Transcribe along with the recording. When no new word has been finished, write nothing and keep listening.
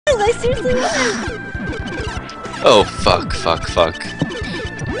I seriously was. Oh, fuck, fuck, fuck.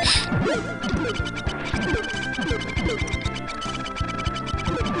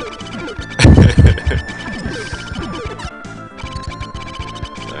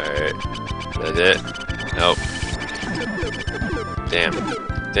 Alright. That's it? Nope. Damn.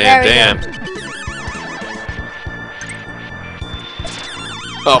 Damn, damn.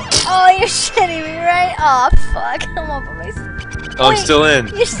 Oh. Oh, you're shitting me, right? Oh, fuck. I'm up on my... Oh, I'm still in.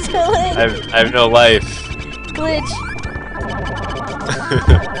 You're still in. I have no life. Glitch.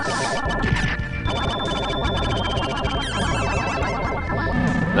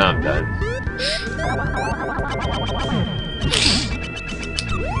 No, I'm done.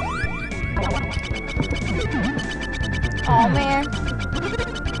 Oh man.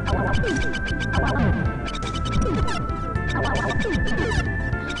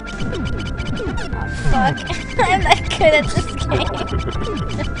 Oh, fuck. I'm not good at this game.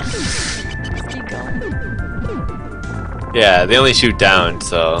 Let's keep going. Yeah, they only shoot down,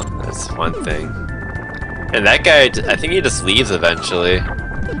 so that's one thing. And that guy, I think he just leaves eventually. I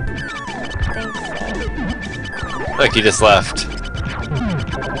think so. Look, he just left.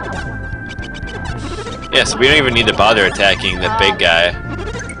 Yeah, so we don't even need to bother attacking the big guy.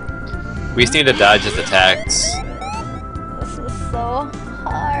 We just need to dodge his attacks. This is so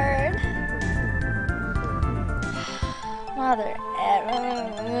hard. Mother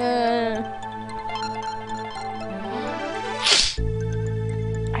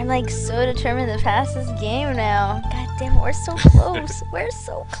I'm like so determined to pass this game now. God damn it, we're so close. We're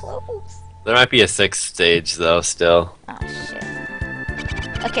so close. There might be a 6th stage though, still. Oh shit.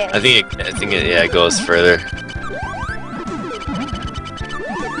 Okay. I think it yeah, it goes further.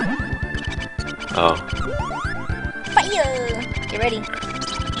 Oh. Fire! Get ready.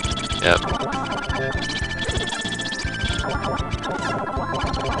 Yep.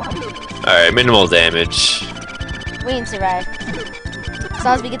 Alright, minimal damage. We can survive. As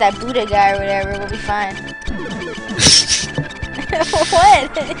long as we get that Buddha guy or whatever, we'll be fine.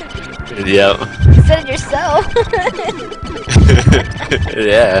 What? Yep. You said it yourself.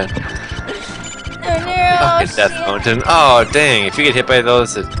 Yeah. Oh no! Fucking Death Fountain. Oh dang, if you get hit by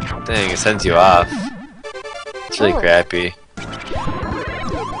those, it sends you off. It's really crappy.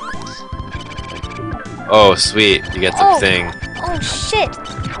 Oh sweet, you get the thing. Oh shit!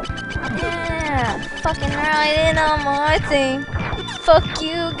 Yeah, fucking right in on my thing. Fuck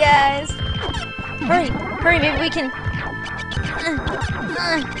you guys. Hurry, hurry, maybe we can.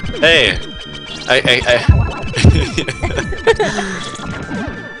 Hey!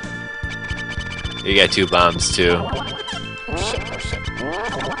 You got 2 bombs too. Oh shit, oh shit.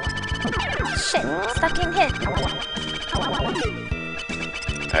 Shit, stop getting hit.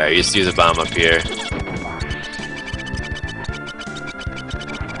 Alright, just use a bomb up here.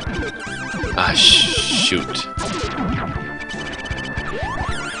 Ah, shoot.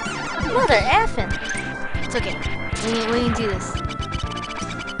 Mother effing. It's okay. We can do this.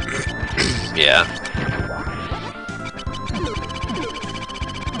 Yeah.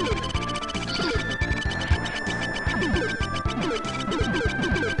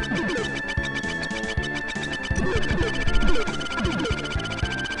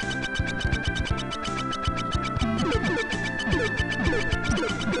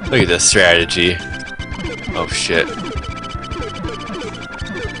 Look at this strategy. Oh shit.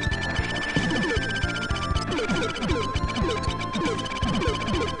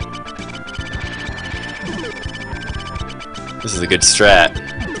 This is a good strat.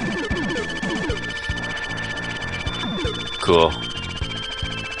 Cool.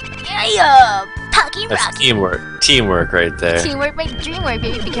 Yeah, Pocky That's Rocky. teamwork. Teamwork right there. Teamwork make dream work,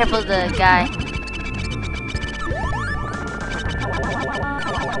 baby. Be careful of the guy.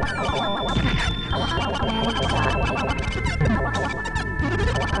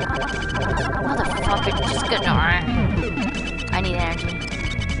 Motherfucker, just gonna. I need energy.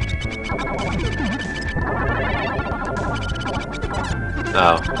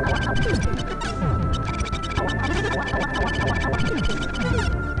 Oh.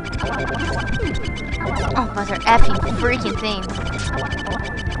 Oh, mother effing freaking thing.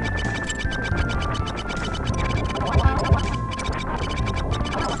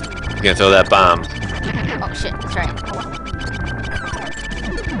 You gonna throw that bomb. Oh shit, that's right.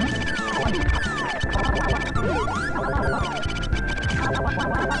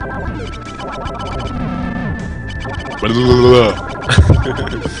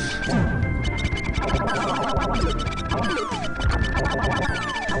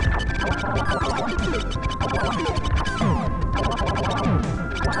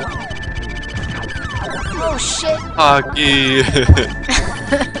 Oh shit. Pocky.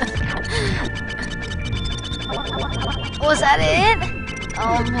 was that it?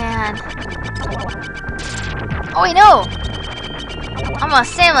 Oh man. Oh wait, no! I'm gonna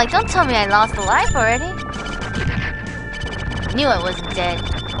say, I'm like, don't tell me I lost a life already. Knew I wasn't dead.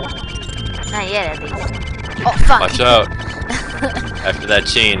 Not yet, at least. Oh fuck! Watch out! After that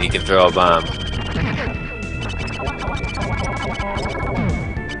chain, he can throw a bomb.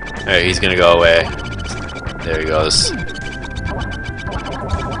 Alright, he's gonna go away. There he goes.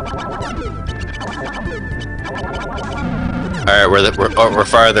 Alright, we're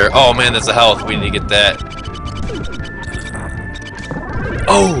farther. Oh man, there's a health. We need to get that.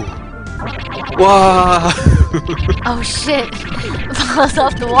 Oh! Wow! Oh shit! Falls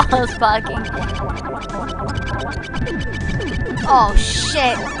off the walls, Pocky. Oh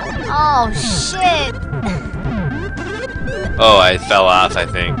shit! Oh shit! Oh, I fell off, I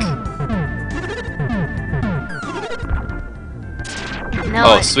think.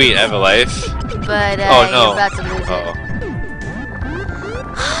 No, Oh, sweet, I have a life. but Oh no! you're about to lose it.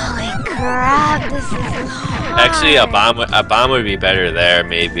 Holy crap! This is hard. Actually, a bomb would be better there,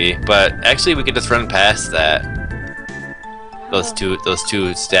 maybe. But actually, we could just run past that. Those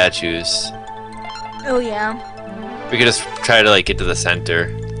two statues. Oh yeah. We could just try to like get to the center.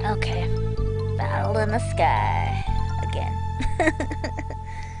 Okay. Battle in the sky again.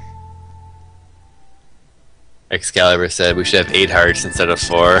 Excalibur said we should have 8 hearts instead of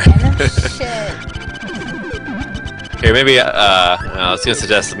 4. Shit. Here, maybe I was gonna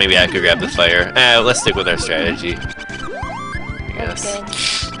suggest that maybe I could grab the fire. Let's stick with our strategy. I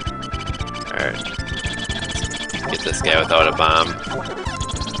guess. Alright. Get this guy without a bomb.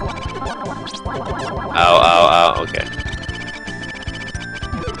 Ow, ow, ow, okay.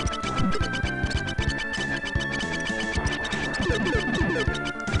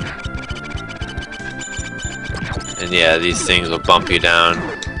 And yeah, these things will bump you down.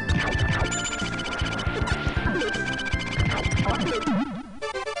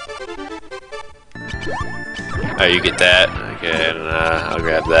 Alright, you get that. Okay, and I'll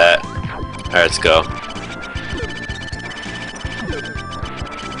grab that. Alright, let's go.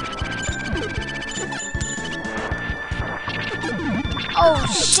 Oh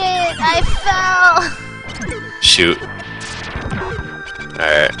shit! I fell. Shoot.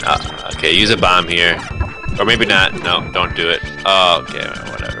 Alright, okay, use a bomb here. Or maybe not. No, don't do it. Oh, okay,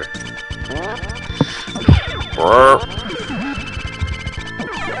 whatever.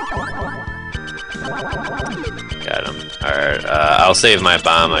 Got him. Alright, I'll save my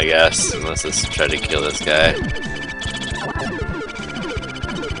bomb, I guess. Let's just try to kill this guy.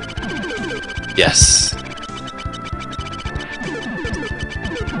 Yes.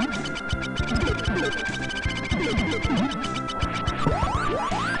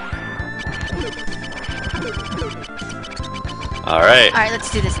 Alright. Alright,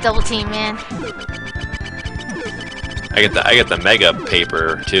 let's do this double team, man. I get the mega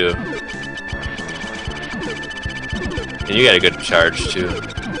paper too. And you got a good charge too.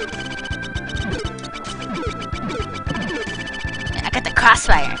 I got the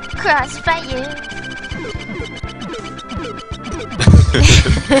crossfire. Crossfire.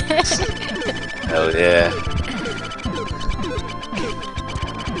 Hell yeah.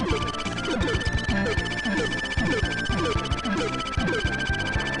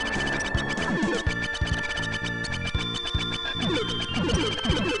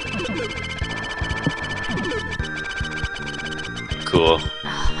 Cool.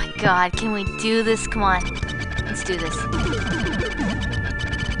 Oh my god, can we do this? Come on. Let's do this.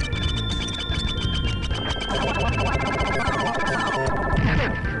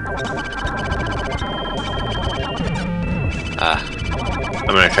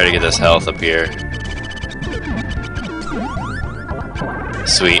 I'm gonna try to get this health up here.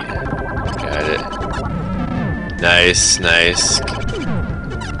 Sweet. Got it. Nice, nice.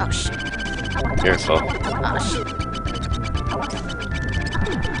 Oh shit. Careful. Oh shit.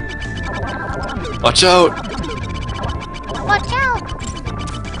 Watch out! Watch out!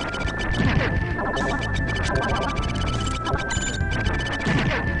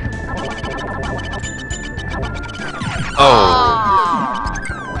 Oh!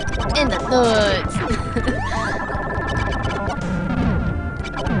 In the nuts!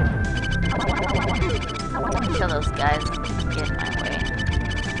 Kill those guys. Get in my way.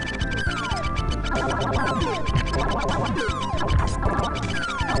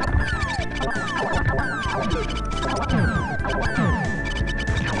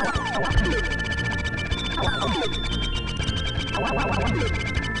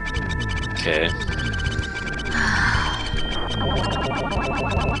 Okay.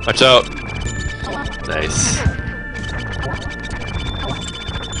 Watch out! Nice.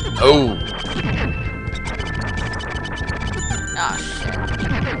 Oh! Oh shit.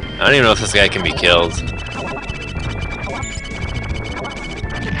 I don't even know if this guy can be killed.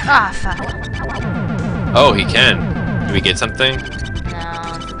 Ah, fuck. Oh, he can. Did we get something?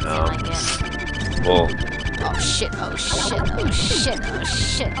 No, No. like it. Well, Oh shit, oh shit, oh shit, oh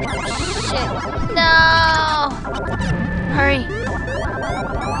shit, oh shit. No! Hurry.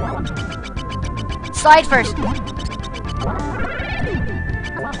 Slide first.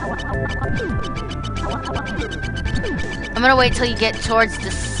 I'm gonna wait till you get towards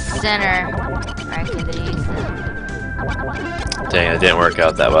the center. Alright, good to use that. dang, it didn't work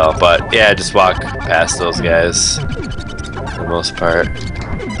out that well. But yeah, just walk past those guys for the most part.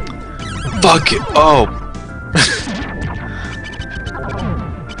 Fuck it! Oh!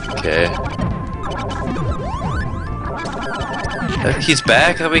 Okay. He's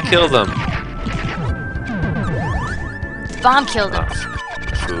back? I thought we killed him. Bomb killed him.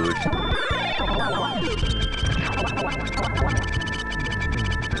 Food.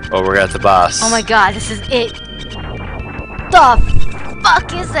 Oh, we're at the boss. Oh my god, this is it. The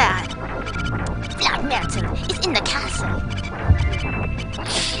fuck is that? Black Mountain is in the castle.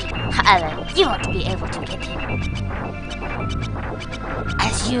 However, you won't be able to get in,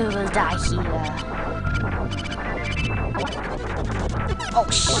 as you will die here. Oh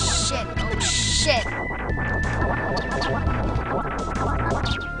shit, oh shit.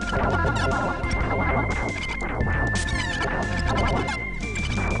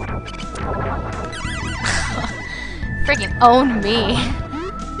 Freaking own me.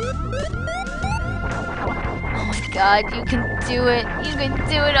 Oh my god, you can do it. You can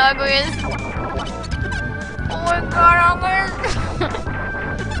do it, Aquias. Oh my god, Aquias.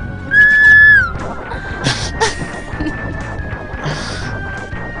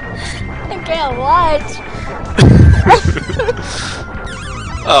 I can't watch.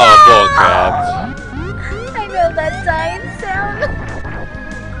 Oh, bullcrap. I know that dying sound.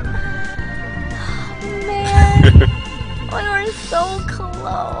 Man, we were so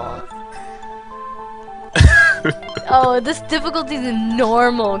close. Oh, this difficulty is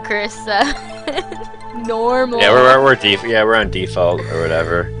normal, Krista. Normal. Yeah, we're on default or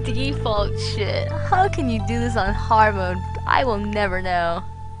whatever. Default shit. How can you do this on hard mode? I will never know.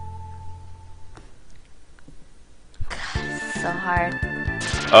 God, it's so hard.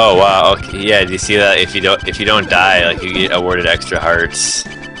 Oh wow. Okay. Yeah. Do you see that? If you don't die, like you get awarded extra hearts.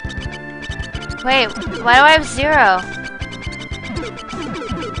 Wait, why do I have 0?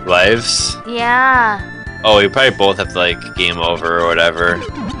 Lives? Yeah. Oh, you probably both have to like game over or whatever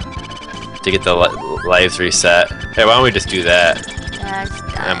to get the lives reset. Hey, why don't we just do that? Yeah, it's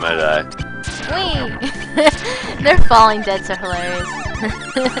I done. might die. Wait. They're falling dead so hilarious.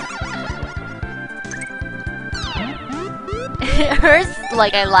 It hurts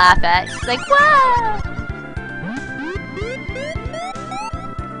like I laugh at. She's like, wow!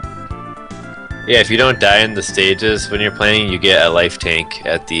 Yeah, if you don't die in the stages when you're playing, you get a life tank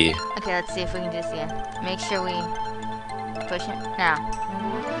at the... Okay, let's see if we can just, make sure we push it. Now.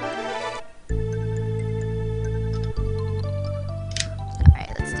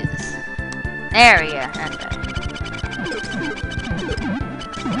 Alright, let's do this. There we go. That's better.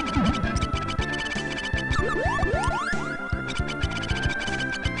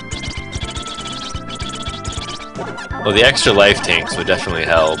 Well, the extra life tanks would definitely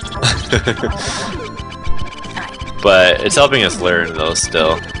help. But it's helping us learn, though,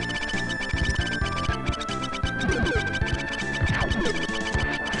 still.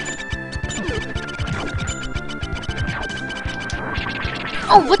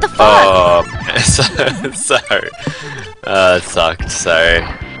 Oh, what the fuck? Oh, sorry. It sucked, sorry.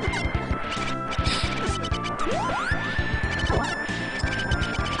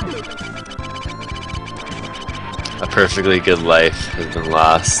 A perfectly good life has been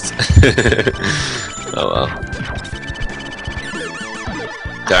lost. Oh well.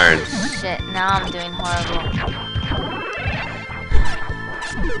 Darn. Oh, shit, now I'm doing horrible.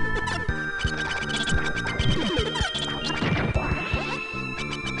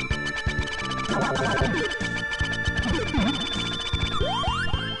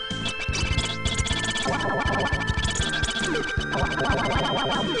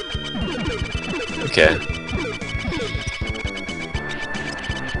 Okay.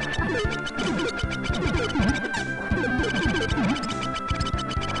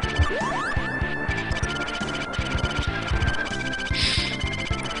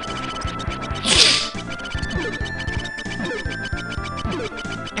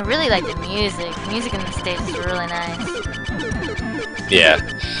 I really like the music. The music in the stage is really nice. Yeah.